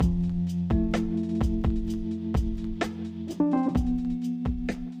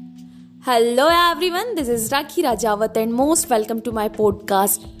Hello everyone, this is Rakhi Rajawat and most welcome to my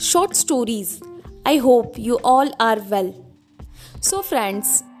podcast Short Stories. I hope you all are well. So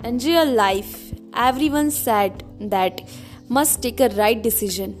friends, in real life, everyone said that must take a right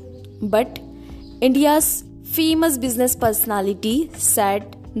decision. But India's famous business personality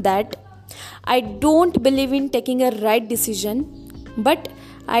said that I don't believe in taking a right decision, but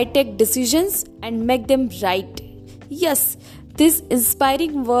I take decisions and make them right. Yes, these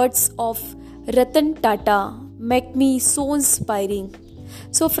inspiring words of Ratan Tata make me so inspiring.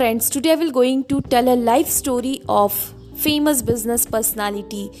 So friends, today I will going to tell a life story of famous business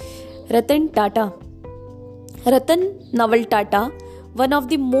personality Ratan Tata. Ratan Naval Tata, one of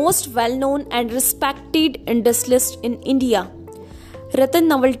the most well-known and respected industrialists in India. Ratan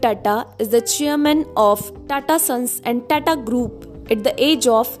Naval Tata is the chairman of Tata Sons and Tata Group. At the age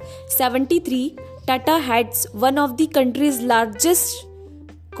of 73, Tata heads one of the country's largest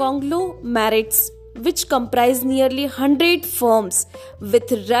conglomerates, which comprise nearly 100 firms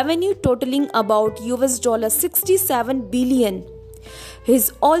with revenue totaling about $67 billion. He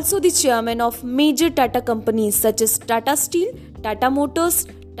is also the chairman of major Tata companies such as Tata Steel, Tata Motors,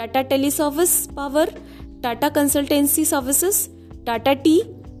 Tata Teleservice Power, Tata Consultancy Services, Tata Tea,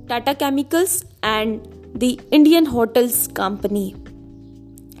 Tata Chemicals and the Indian Hotels Company.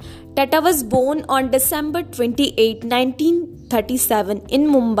 Tata was born on December 28, 1937 in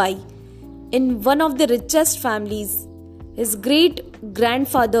Mumbai in one of the richest families. His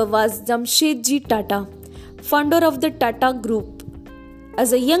great-grandfather was Jamshedji Tata, founder of the Tata Group.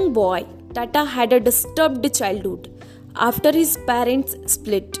 As a young boy, Tata had a disturbed childhood after his parents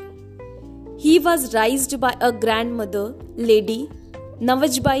split. He was raised by a grandmother, Lady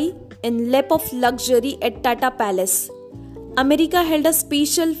Nawajbai, in lap of luxury at Tata Palace. America held a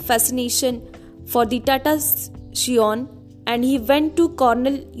special fascination for the Tata Scion and he went to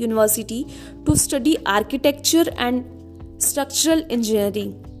Cornell University to study architecture and structural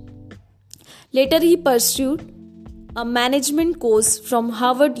engineering. Later he pursued a management course from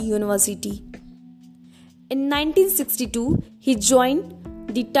Harvard University. In 1962, he joined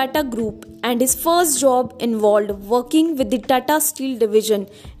the Tata Group and his first job involved working with the Tata Steel division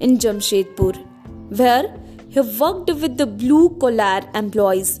in Jamshedpur, where he worked with the blue-collar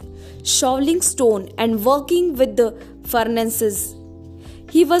employees, shoveling stone and working with the furnaces.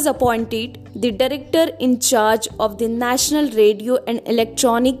 He was appointed the director in charge of the National Radio and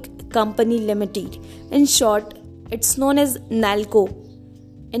Electronic Company Limited. In short, it's known as NALCO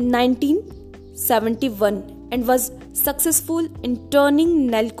in 1971 and was successful in turning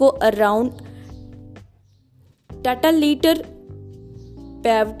NALCO around. Tata later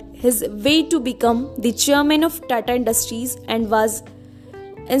paved his way to become the chairman of Tata Industries and was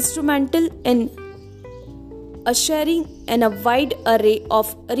instrumental in ushering in a wide array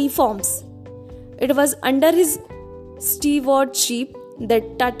of reforms. It was under his stewardship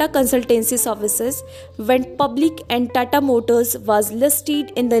that Tata Consultancy Services went public and Tata Motors was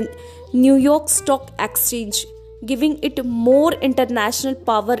listed in the New York Stock Exchange, giving it more international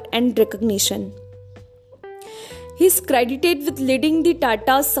power and recognition. He is credited with leading the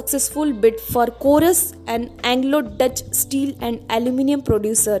Tata's successful bid for Corus, an Anglo-Dutch steel and aluminium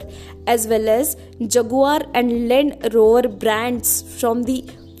producer, as well as Jaguar and Land Rover brands from the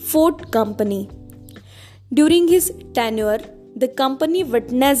Ford Company. During his tenure, the company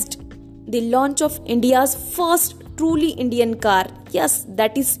witnessed the launch of India's first truly Indian car. Yes,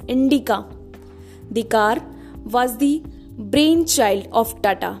 that is Indica. The car was the brainchild of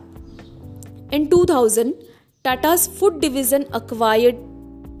Tata. In 2000, Tata's food division acquired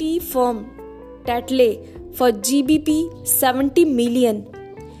tea firm Tetley for GBP 70 million.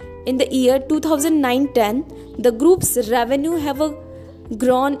 In the year 2009-10, the group's revenue have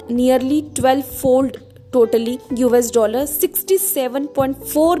grown nearly 12-fold, totally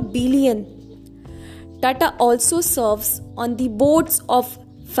 $67.4 billion. Tata also serves on the boards of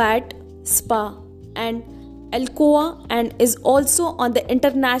FAT, SPA and Alcoa and is also on the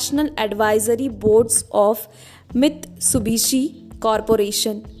international advisory boards of Mitsubishi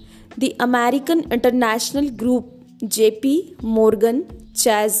Corporation, the American International Group, JP Morgan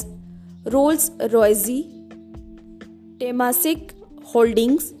Chase, Rolls-Royce, Temasek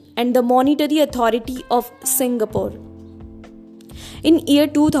Holdings and the Monetary Authority of Singapore. In year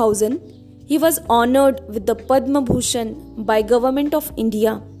 2000, he was honored with the Padma Bhushan by Government of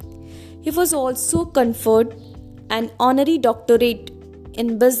India. He was also conferred an honorary doctorate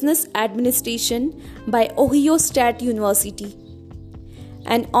in business administration by Ohio State University,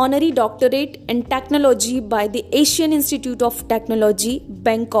 an honorary doctorate in technology by the Asian Institute of Technology,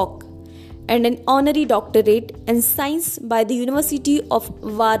 Bangkok, and an honorary doctorate in science by the University of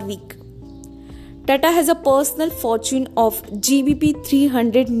Warwick. Tata has a personal fortune of GBP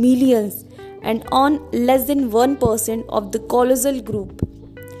 300 millions and on less than 1% of the colossal group.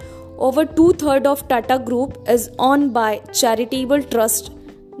 Over two-thirds of Tata Group is owned by charitable trusts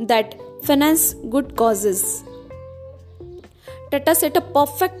that finance good causes. Tata set a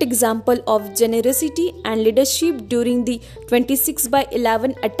perfect example of generosity and leadership during the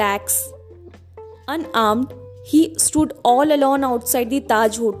 26/11 attacks. Unarmed, he stood all alone outside the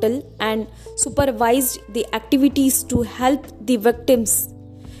Taj Hotel and supervised the activities to help the victims.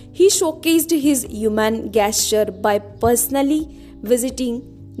 He showcased his human gesture by personally visiting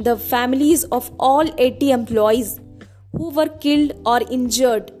the families of all 80 employees who were killed or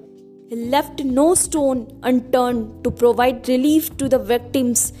injured. He left no stone unturned to provide relief to the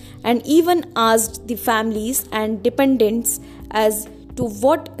victims and even asked the families and dependents as to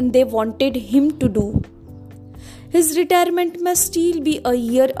what they wanted him to do. His retirement may still be a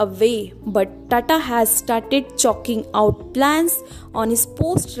year away, but Tata has started chalking out plans on his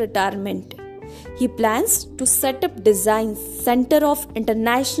post-retirement. He plans to set up Design Center of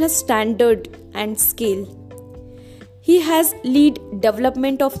International Standard and Scale. He has led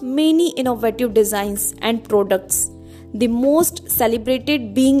development of many innovative designs and products, the most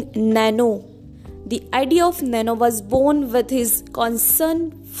celebrated being Nano. The idea of Nano was born with his concern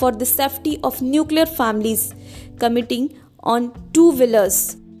for the safety of nuclear families commuting on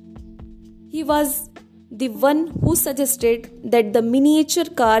two-wheelers. He was the one who suggested that the miniature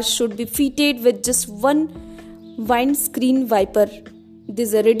car should be fitted with just one windscreen wiper.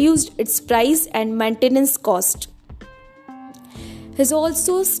 This reduced its price and maintenance cost. He has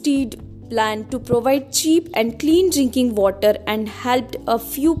also steered plan to provide cheap and clean drinking water and helped a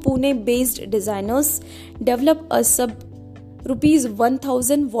few Pune-based designers develop a sub-Rs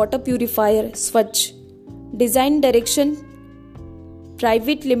 1000 water purifier Swachh. Design Direction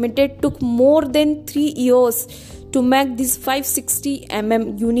Private Limited took more than 3 years to make this 560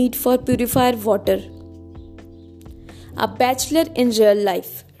 mm unit for purifier water. A bachelor in real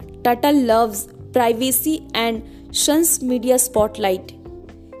life, Tata loves privacy and shuns media spotlight.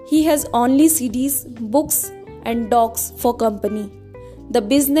 He has only CDs, books and dogs for company. The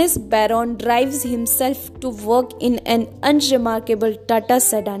business baron drives himself to work in an unremarkable Tata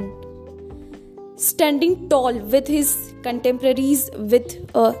sedan. Standing tall with his contemporaries with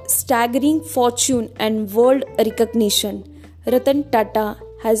a staggering fortune and world recognition, Ratan Tata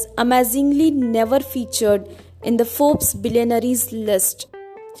has amazingly never featured in the Forbes billionaires list.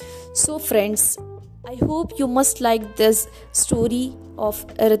 So friends, I hope you must like this story of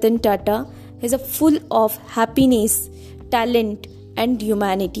Ratan Tata. He is full of happiness, talent and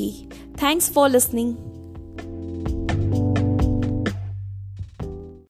humanity. Thanks for listening.